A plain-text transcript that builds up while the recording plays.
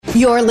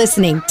You're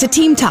listening to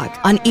Team Talk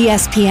on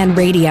ESPN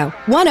Radio,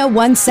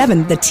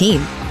 1017 The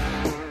Team.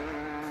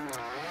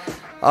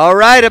 All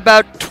right,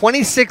 about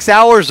 26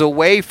 hours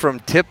away from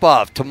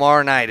tip-off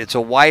tomorrow night. It's a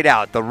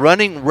whiteout. The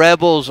Running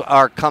Rebels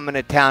are coming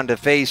to town to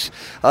face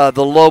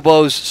the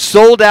Lobos.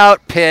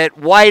 Sold-out pit,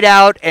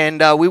 whiteout,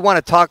 and we want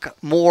to talk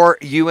more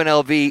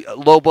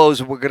UNLV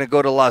Lobos. We're going to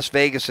go to Las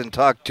Vegas and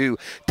talk to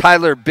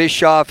Tyler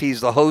Bischoff. He's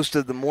the host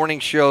of the morning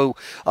show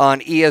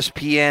on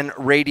ESPN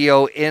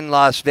Radio in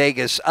Las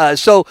Vegas.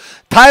 So,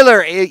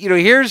 Tyler,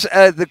 here's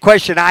the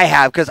question I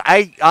have, because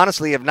I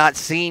honestly have not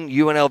seen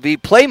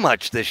UNLV play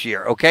much this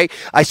year, okay?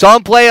 I saw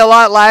him play a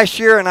lot last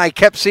year, and I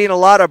kept seeing a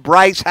lot of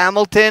Bryce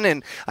Hamilton,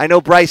 and I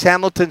know Bryce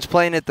Hamilton's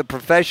playing at the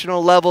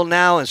professional level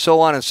now, and so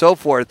on and so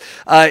forth.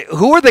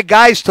 Who are the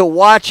guys to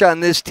watch on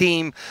this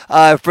team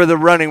for the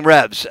Running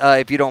Rebs,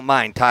 if you don't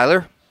mind,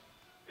 Tyler?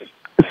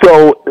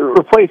 So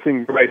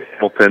replacing Bryce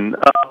Hamilton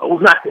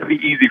was not going to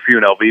be easy for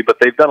UNLV, but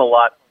they've done a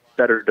lot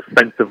better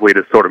defensively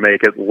to sort of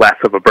make it less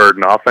of a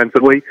burden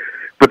offensively.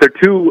 But their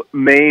two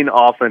main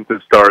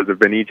offensive stars have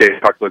been E.J.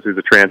 Harkless, who's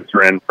a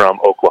transfer in from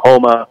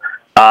Oklahoma.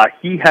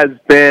 He has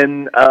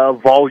been a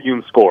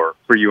volume scorer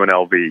for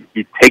UNLV.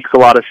 He takes a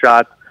lot of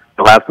shots.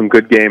 He'll have some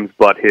good games,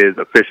 but his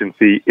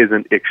efficiency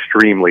isn't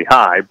extremely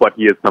high. But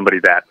he is somebody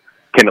that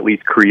can at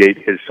least create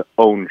his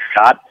own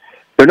shot.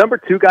 Their number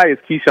two guy is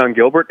Keyshawn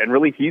Gilbert, and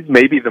really he's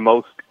maybe the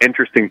most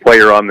interesting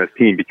player on this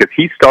team because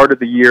he started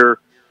the year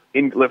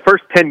in the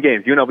first 10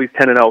 games. UNLV's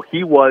 10-0.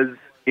 He was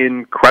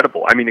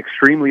incredible. I mean,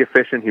 extremely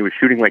efficient. He was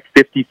shooting like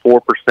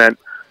 54%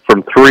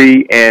 from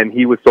three, and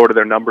he was sort of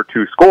their number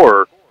two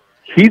scorer.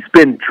 He's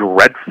been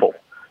dreadful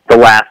the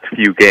last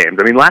few games.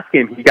 I mean, last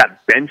game he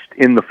got benched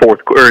in the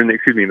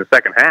in the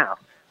second half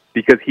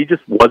because he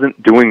just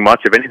wasn't doing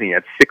much of anything. He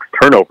had 6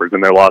 turnovers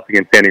in their loss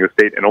against San Diego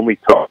State and only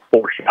took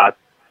 4 shots.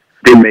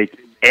 Didn't make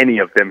any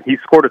of them. He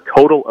scored a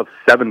total of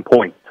 7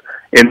 points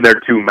in their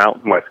 2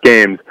 Mountain West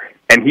games,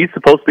 and he's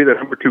supposed to be the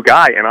number 2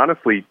 guy, and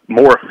honestly,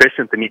 more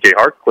efficient than E.J.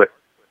 Harkless,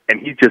 and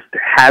he just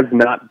has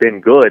not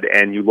been good.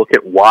 And you look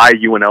at why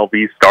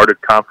UNLV started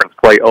conference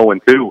play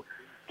 0-2.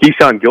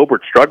 Keyshawn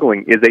Gilbert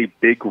struggling is a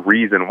big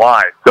reason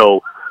why.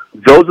 So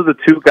those are the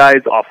 2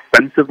 guys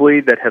offensively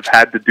that have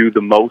had to do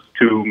the most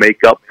to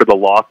make up for the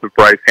loss of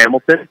Bryce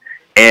Hamilton.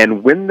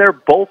 And when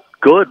they're both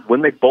good,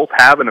 when they both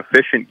have an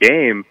efficient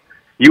game,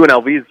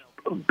 UNLV is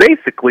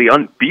basically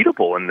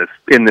unbeatable in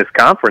this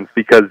conference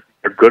because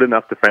they're good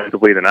enough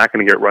defensively. They're not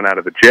going to get run out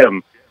of the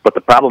gym. But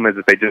the problem is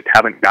that they just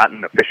haven't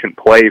gotten efficient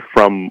play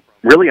from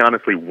really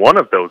honestly one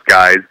of those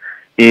guys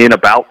in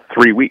about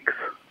 3 weeks.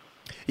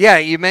 Yeah,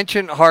 you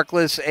mentioned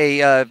Harkless,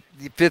 a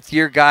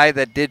fifth-year guy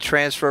that did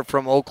transfer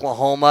from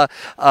Oklahoma.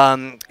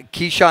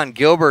 Keyshawn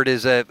Gilbert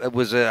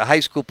was a high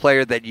school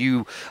player that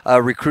you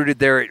recruited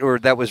there, or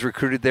that was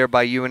recruited there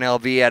by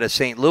UNLV out of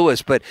St.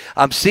 Louis. But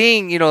I'm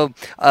seeing,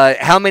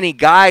 how many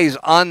guys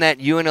on that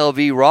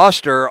UNLV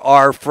roster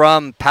are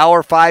from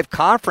Power 5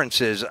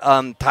 conferences.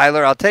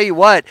 Tyler, I'll tell you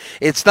what,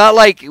 it's not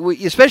like,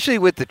 especially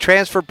with the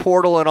transfer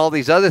portal and all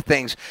these other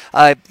things,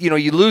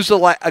 you lose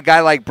a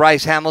guy like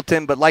Bryce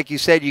Hamilton, but like you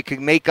said, you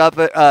can make up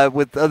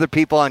with other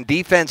people on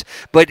defense.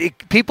 But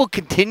people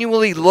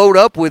continually load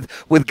up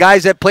with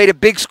guys that played at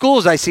big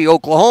schools. I see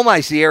Oklahoma,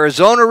 I see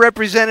Arizona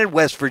represented,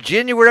 West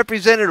Virginia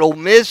represented, Ole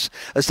Miss,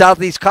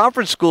 Southeast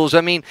Conference schools. I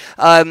mean,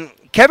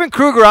 Kevin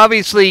Kruger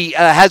obviously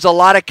has a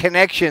lot of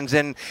connections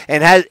and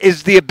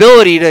is the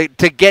ability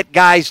to get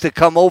guys to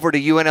come over to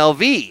UNLV.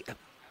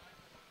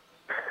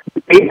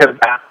 They have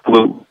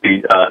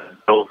absolutely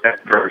built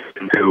that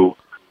version to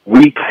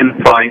we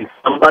can find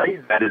somebody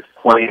that is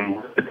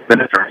playing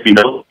minutes or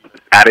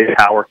at a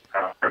power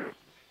conference.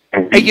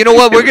 Hey, you know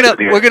what? We're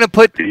gonna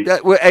put.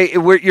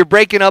 You're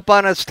breaking up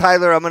on us,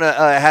 Tyler. I'm gonna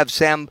have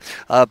Sam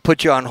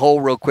put you on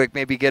hold real quick,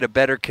 maybe get a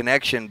better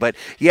connection. But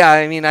yeah,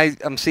 I mean,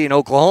 I'm seeing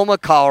Oklahoma,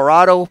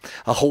 Colorado,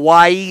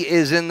 Hawaii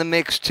is in the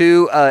mix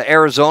too.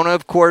 Arizona,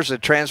 of course, a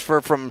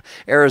transfer from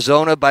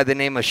Arizona by the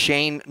name of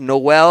Shane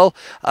Noel.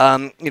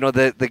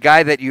 The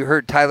guy that you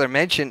heard Tyler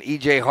mention,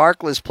 E.J.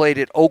 Harkless, played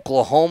at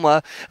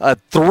Oklahoma.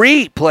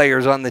 3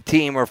 players on the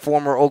team are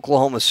former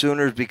Oklahoma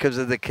Sooners because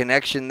of the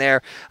connection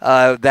there.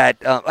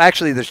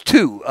 Actually, there's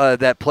 2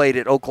 that played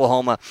at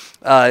Oklahoma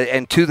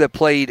and 2 that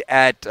played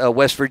at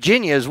West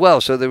Virginia as well.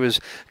 So there was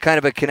kind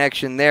of a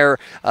connection there.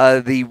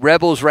 The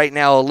Rebels right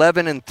now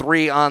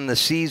 11-3 on the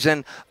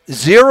season.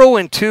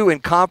 0-2 in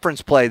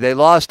conference play. They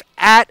lost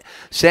at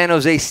San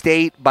Jose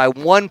State by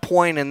 1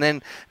 point and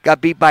then got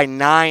beat by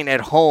 9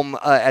 at home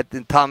at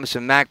the Thomas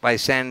and Mack by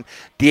San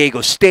Diego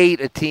State,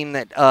 a team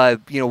that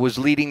was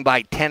leading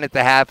by 10 at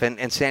the half,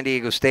 and San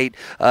Diego State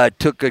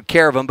took good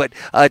care of them. But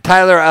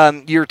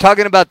Tyler, you're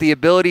talking about the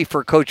ability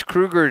for Coach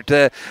Kruger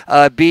to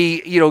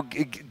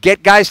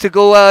get guys to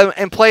go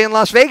and play in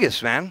Las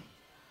Vegas, man.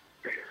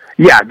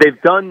 Yeah,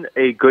 they've done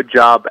a good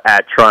job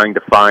at trying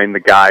to find the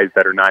guys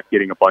that are not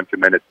getting a bunch of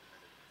minutes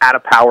at a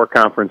power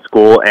conference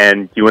school,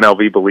 and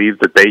UNLV believes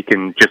that they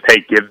can just,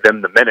 give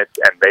them the minutes,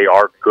 and they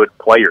are good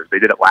players. They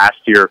did it last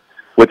year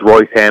with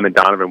Royce Hamm and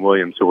Donovan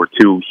Williams, who were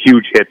 2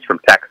 huge hits from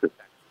Texas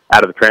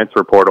out of the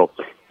transfer portal.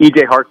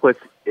 E.J. Harkless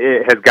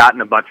has gotten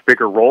a much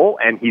bigger role,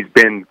 and he's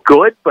been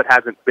good, but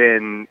hasn't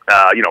been,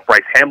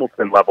 Bryce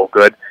Hamilton level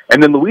good.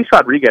 And then Luis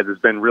Rodriguez has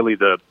been really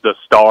the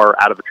star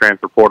out of the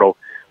transfer portal.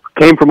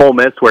 Came from Ole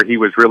Miss, where he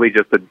was really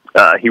just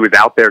he was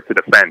out there to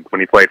defend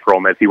when he played for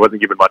Ole Miss. He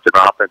wasn't given much of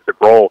an offensive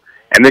role.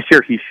 And this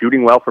year he's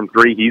shooting well from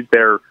three. He's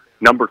their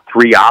number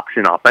 3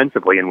 option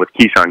offensively, and with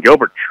Keyshawn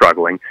Gilbert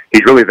struggling,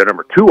 he's really their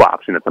number 2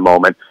 option at the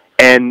moment.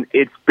 And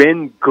it's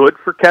been good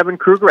for Kevin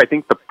Kruger. I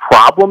think the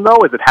problem, though,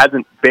 is it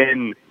hasn't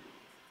been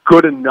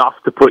good enough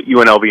to put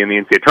UNLV in the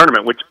NCAA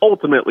tournament, which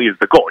ultimately is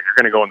the goal. You're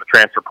going to go in the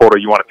transfer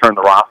portal. You want to turn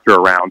the roster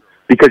around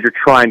because you're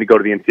trying to go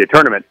to the NCAA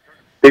tournament.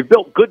 They've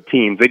built good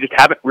teams. They just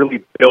haven't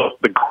really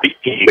built the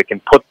great team that can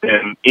put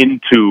them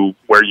into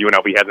where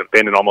UNLV hasn't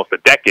been in almost a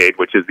decade,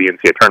 which is the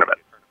NCAA tournament.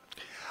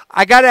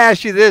 I got to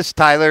ask you this,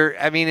 Tyler.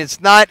 I mean, it's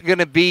not going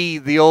to be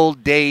the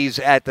old days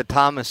at the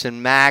Thomas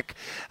and Mack.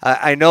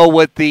 I know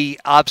what the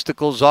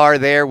obstacles are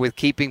there with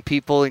keeping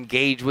people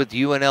engaged with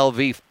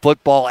UNLV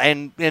football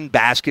and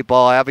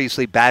basketball.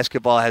 Obviously,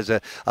 basketball has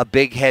a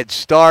big head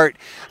start.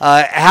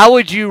 How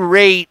would you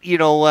rate,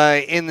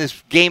 in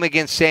this game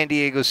against San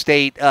Diego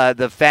State,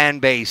 the fan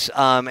base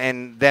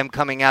and them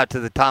coming out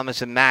to the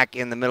Thomas and Mack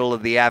in the middle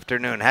of the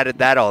afternoon? How did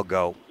that all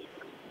go?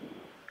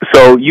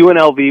 So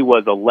UNLV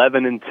was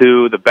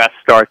 11-2, the best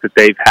start that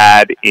they've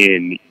had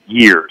in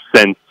years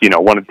since,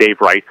 one of Dave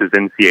Rice's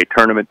NCAA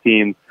tournament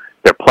teams.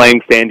 They're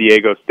playing San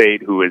Diego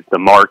State, who is the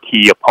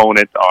marquee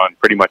opponent on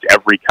pretty much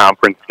every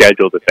conference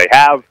schedule that they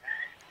have,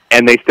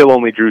 and they still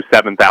only drew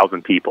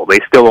 7,000 people. They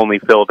still only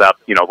filled up,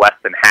 less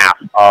than half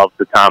of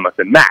the Thomas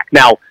and Mack.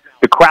 Now,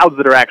 the crowds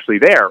that are actually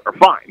there are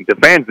fine. The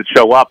fans that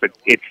show up,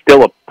 it's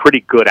still a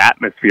pretty good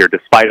atmosphere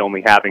despite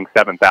only having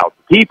 7,000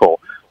 people,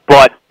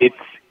 but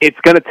it's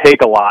going to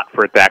take a lot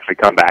for it to actually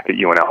come back at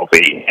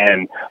UNLV.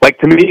 And,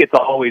 to me, it's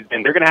always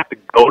been they're going to have to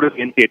go to the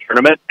NCAA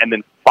tournament and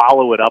then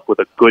follow it up with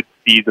a good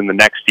season the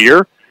next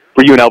year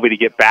for UNLV to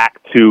get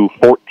back to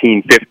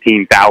 14,000,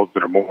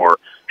 15,000 or more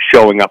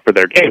showing up for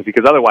their games,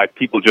 because otherwise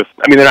people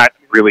they're not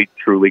really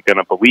truly going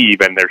to believe,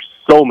 and there's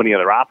so many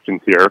other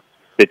options here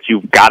that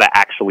you've got to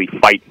actually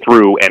fight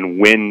through and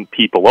win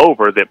people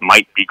over that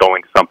might be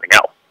going to something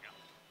else.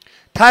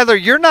 Tyler,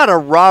 you're not a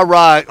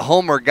rah-rah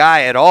homer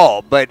guy at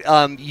all, but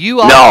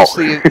you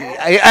obviously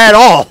at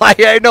all.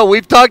 I know,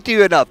 we've talked to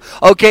you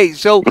enough. Okay,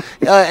 so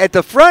at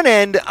the front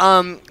end,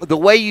 the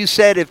way you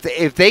said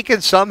if they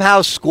can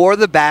somehow score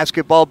the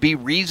basketball, be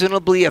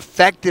reasonably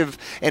effective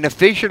and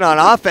efficient on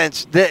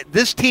offense,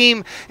 this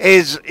team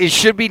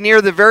should be near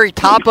the very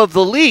top of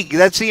the league.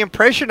 That's the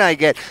impression I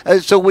get.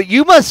 So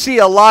you must see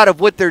a lot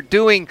of what they're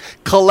doing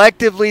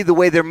collectively, the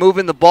way they're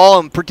moving the ball,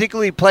 and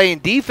particularly playing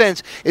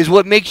defense, is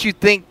what makes you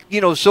think,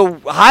 so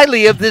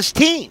highly of this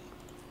team.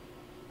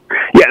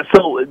 Yeah,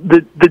 so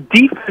the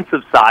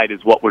defensive side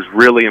is what was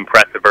really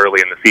impressive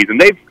early in the season.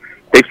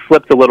 They've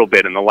slipped a little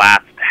bit in the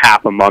last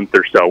half a month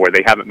or so where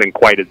they haven't been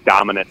quite as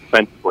dominant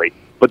defensively,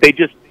 but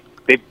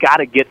they've got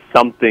to get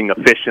something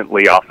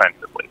efficiently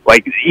offensively.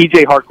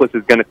 E.J. Harkless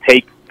is going to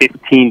take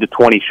 15 to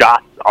 20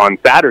 shots on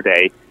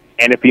Saturday,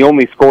 and if he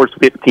only scores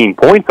 15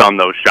 points on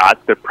those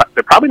shots, they're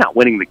probably not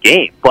winning the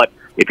game. But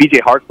if E.J.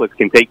 Harkless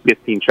can take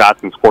 15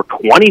 shots and score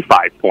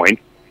 25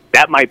 points,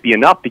 that might be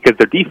enough because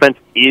their defense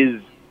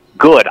is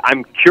good.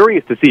 I'm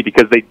curious to see,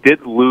 because they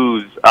did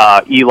lose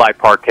Eli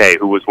Parquet,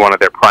 who was one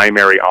of their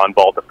primary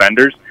on-ball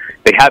defenders.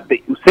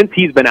 Since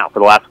he's been out for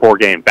the last 4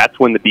 games, that's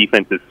when the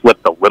defense has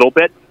slipped a little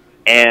bit,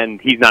 and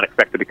he's not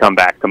expected to come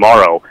back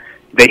tomorrow.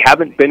 They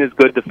haven't been as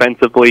good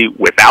defensively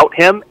without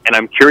him, and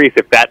I'm curious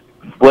if that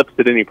flips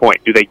at any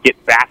point. Do they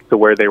get back to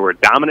where they were a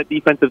dominant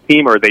defensive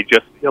team, or are they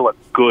just still a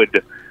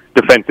good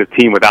defensive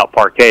team without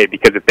Parquet?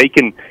 Because if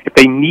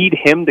they need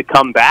him to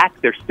come back,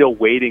 they're still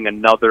waiting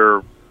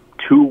another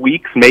 2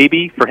 weeks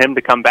maybe for him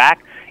to come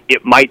back.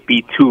 It might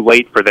be too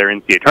late for their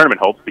NCAA tournament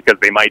hopes, because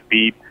they might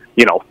be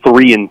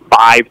 3-5,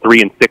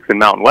 3-6 in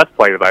Mountain West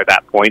play by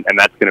that point, and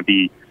that's going to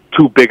be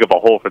too big of a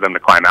hole for them to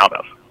climb out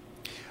of.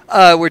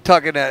 We're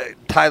talking to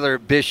Tyler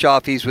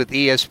Bischoff. He's with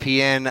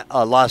ESPN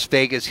Las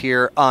Vegas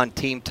here on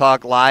Team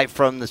Talk, live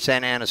from the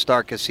Santa Ana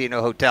Star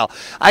Casino Hotel.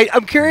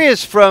 I'm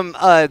curious, from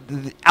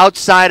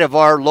outside of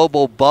our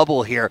Lobo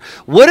bubble here,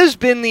 what has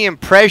been the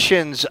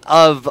impressions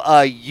of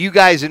you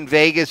guys in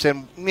Vegas,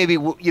 and maybe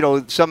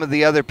some of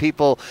the other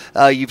people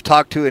you've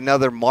talked to in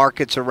other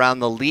markets around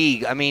the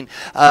league? I mean,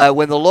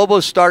 when the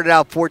Lobos started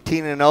out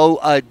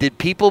 14-0, did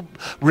people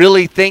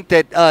really think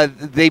that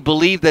they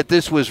believed that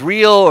this was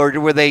real, or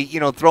were they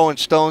throwing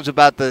stones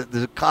about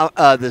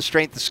the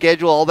strength of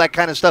schedule, all that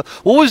kind of stuff?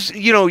 What was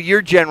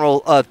your general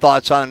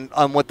thoughts on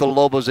what the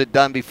Lobos had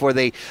done before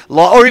they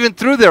or even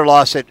through their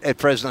loss at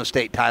Fresno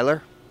State,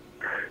 Tyler?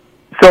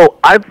 So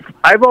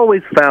I've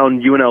always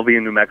found UNLV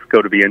in New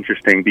Mexico to be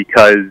interesting,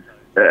 because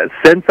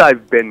since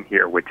I've been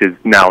here, which is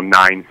now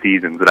 9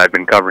 seasons that I've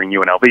been covering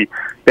UNLV,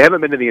 they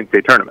haven't been to the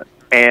NCAA tournament,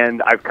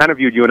 and I've kind of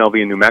viewed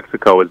UNLV in New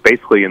Mexico as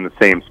basically in the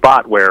same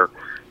spot where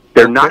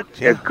they're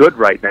not as good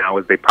right now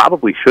as they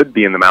probably should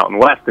be in the Mountain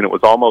West, and it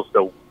was almost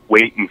a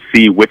wait and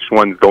see which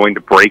one's going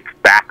to break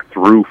back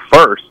through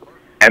first.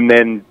 And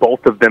then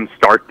both of them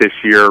start this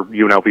year.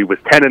 UNLV was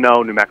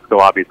 10-0. New Mexico,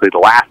 obviously, the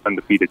last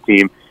undefeated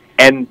team.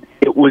 And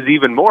it was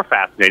even more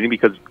fascinating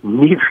because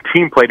neither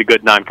team played a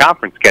good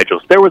non-conference schedule.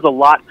 So there was a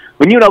lot.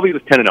 When UNLV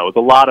was 10-0, it was a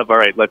lot of, all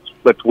right,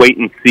 let's wait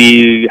and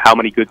see how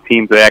many good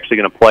teams they're actually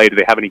going to play. Do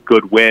they have any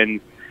good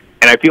wins?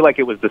 And I feel like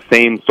it was the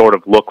same sort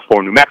of look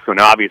for New Mexico.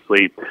 Now,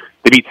 obviously,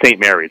 they beat St.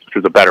 Mary's, which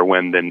was a better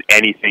win than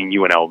anything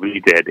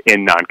UNLV did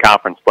in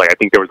non-conference play. I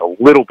think there was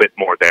a little bit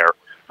more there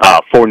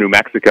for New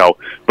Mexico.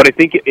 But I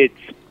think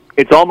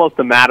it's almost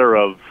a matter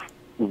of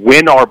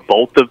when are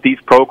both of these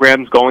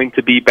programs going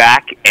to be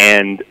back,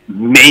 and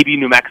maybe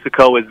New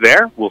Mexico is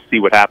there. We'll see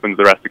what happens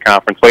the rest of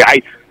conference play.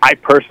 I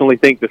personally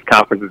think this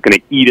conference is going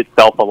to eat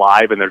itself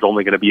alive, and there's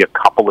only going to be a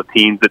couple of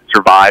teams that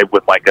survive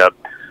with like a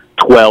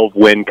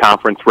 12-win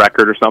conference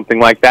record or something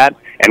like that,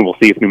 and we'll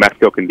see if New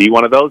Mexico can be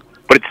one of those.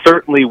 But it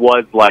certainly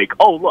was like,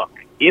 oh, look,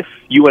 if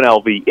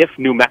UNLV, if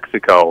New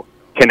Mexico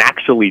can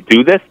actually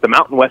do this, the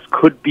Mountain West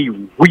could be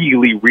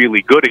really,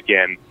 really good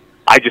again.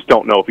 I just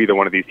don't know if either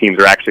one of these teams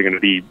are actually going to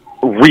be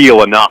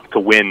real enough to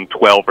win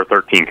 12 or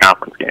 13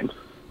 conference games.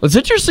 Well, it's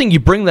interesting you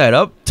bring that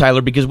up,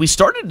 Tyler, because we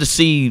started to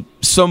see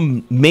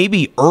some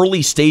maybe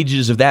early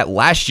stages of that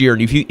last year.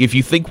 And if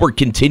you think we're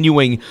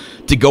continuing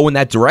to go in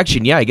that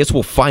direction, yeah, I guess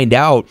we'll find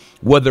out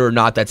whether or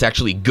not that's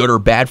actually good or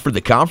bad for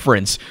the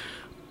conference.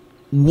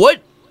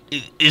 What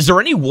is there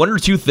any one or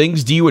two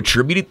things you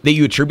attribute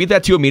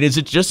that to? I mean, is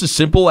it just as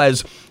simple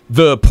as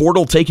the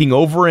portal taking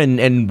over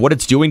and what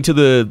it's doing to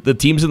the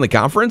teams in the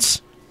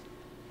conference?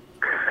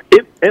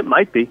 It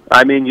might be.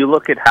 I mean, you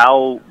look at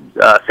how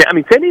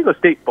San Diego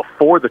State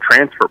before the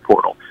transfer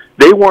portal,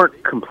 they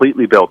weren't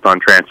completely built on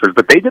transfers,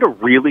 but they did a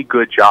really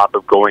good job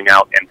of going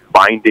out and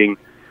finding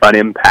an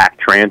impact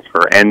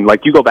transfer. And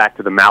like you go back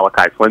to the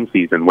Malachi Flynn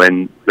season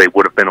when they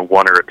would have been a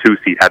 1 or a 2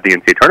 seed had the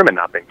NCAA tournament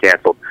not been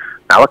canceled.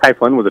 Malachi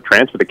Flynn was a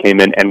transfer that came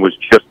in and was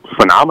just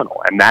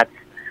phenomenal. And that's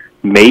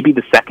maybe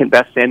the second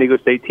best San Diego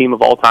State team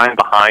of all time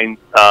behind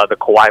the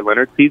Kawhi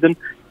Leonard season.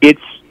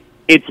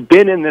 It's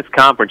been in this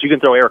conference. You can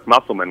throw Eric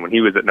Musselman when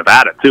he was at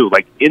Nevada, too.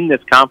 Like, in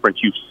this conference,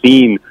 you've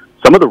seen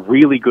some of the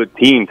really good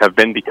teams have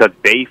been because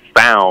they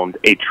found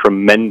a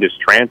tremendous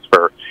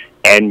transfer.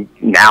 And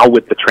now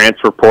with the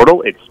transfer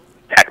portal, it's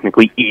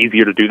technically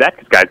easier to do that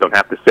because guys don't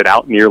have to sit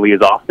out nearly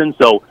as often.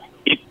 So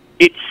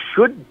it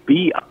should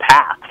be a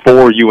path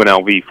for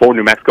UNLV, for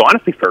New Mexico,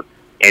 honestly, for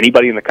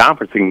anybody in the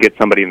conference who can get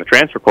somebody in the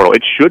transfer portal.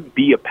 It should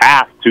be a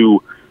path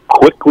to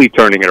quickly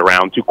turning it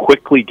around, to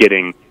quickly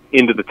getting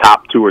into the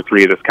top 2 or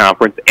 3 of this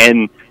conference.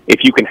 And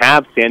if you can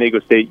have San Diego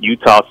State,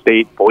 Utah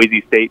State,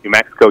 Boise State, New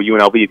Mexico,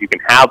 UNLV, if you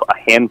can have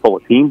a handful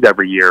of teams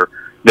every year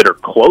that are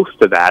close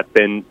to that,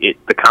 then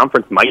the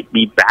conference might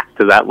be back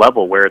to that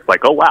level where it's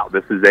like, oh, wow,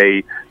 this is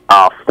a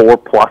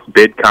 4+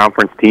 bid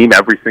conference team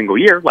every single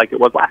year like it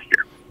was last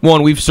year. Well,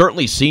 and we've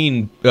certainly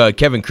seen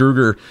Kevin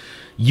Kruger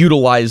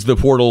utilize the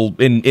portal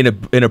in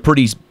a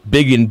pretty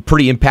big and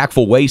pretty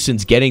impactful way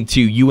since getting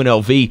to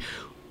UNLV.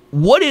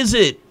 What is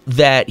it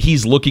that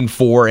he's looking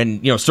for,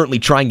 and certainly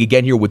trying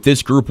again here with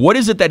this group, what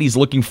is it that he's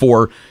looking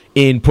for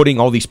in putting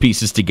all these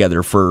pieces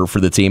together for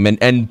the team?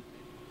 And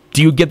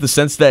do you get the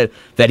sense that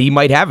he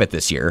might have it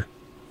this year?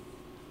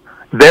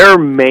 Their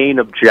main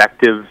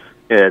objective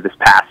this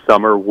past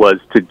summer was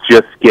to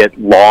just get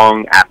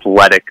long,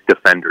 athletic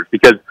defenders,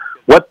 because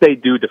what they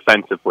do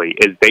defensively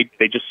is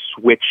they just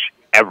switch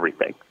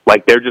everything.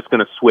 Like, they're just going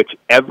to switch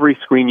every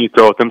screen you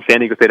throw at them. San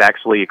Diego State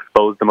actually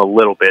exposed them a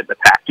little bit and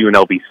attacked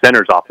UNLV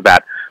centers off of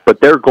that. But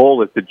their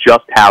goal is to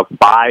just have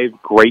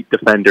 5 great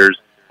defenders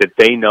that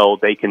they know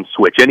they can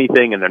switch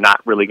anything, and they're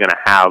not really going to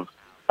have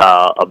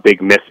a big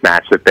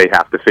mismatch that they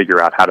have to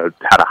figure out how to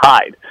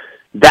hide.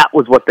 That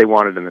was what they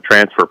wanted in the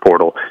transfer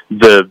portal.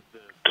 The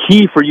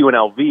key for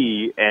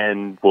UNLV,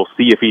 and we'll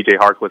see if E.J.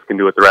 Harkless can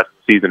do it the rest of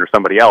the season or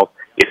somebody else,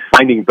 is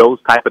finding those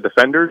type of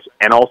defenders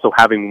and also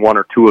having 1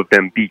 or 2 of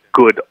them be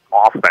good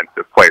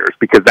offensive players,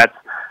 because that's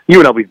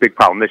UNLV's big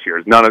problem this year.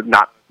 Is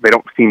they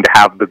don't seem to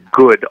have the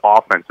good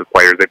offensive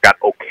players. They've got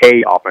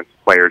okay offensive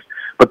players,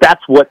 but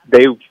that's what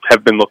they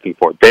have been looking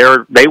for.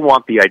 They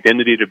want the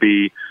identity to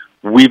be,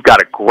 we've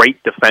got a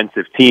great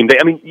defensive team.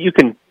 You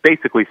can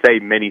basically say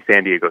mini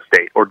San Diego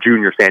State or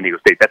junior San Diego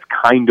State. That's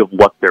kind of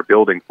what they're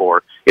building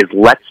for, is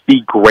let's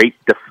be great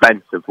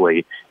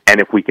defensively, and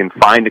if we can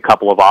find a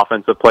couple of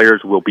offensive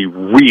players, we'll be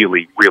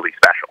really, really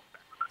special.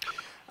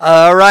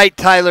 All right,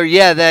 Tyler.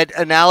 Yeah, that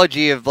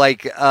analogy of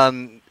like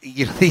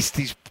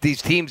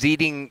these teams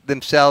eating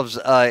themselves,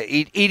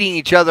 eating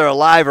each other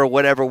alive or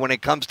whatever when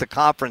it comes to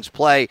conference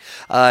play.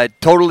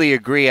 Totally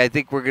agree. I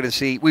think we're going to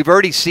see. We've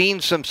already seen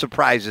some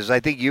surprises. I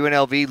think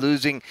UNLV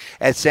losing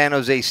at San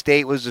Jose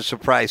State was a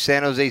surprise.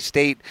 San Jose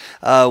State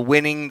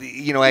winning,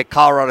 at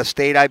Colorado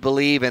State, I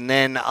believe, and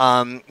then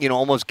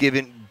almost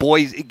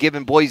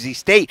given Boise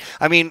State.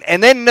 I mean,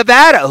 and then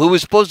Nevada, who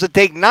was supposed to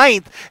take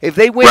 9th, if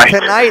they win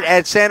tonight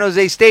at San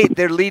Jose State,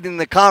 they're leading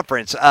the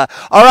conference. All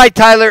right,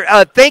 Tyler,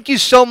 thank you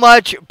so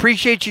much.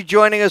 Appreciate you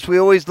joining us. We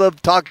always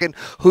love talking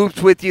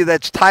hoops with you.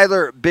 That's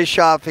Tyler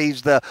Bischoff.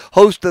 He's the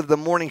host of the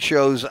morning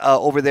shows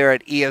over there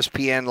at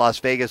ESPN Las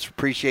Vegas.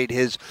 Appreciate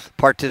his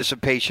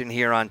participation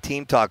here on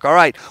Team Talk. All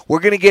right, we're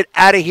going to get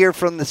out of here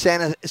from the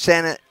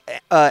Santa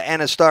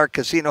Ana Star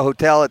Casino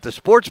Hotel at the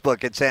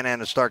Sportsbook at Santa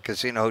Ana Star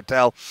Casino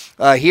Hotel.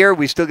 Here,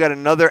 we still got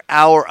another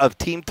hour of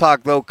Team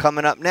Talk, though,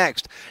 coming up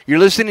next. You're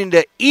listening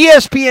to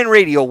ESPN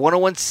Radio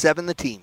 101.7 The Team.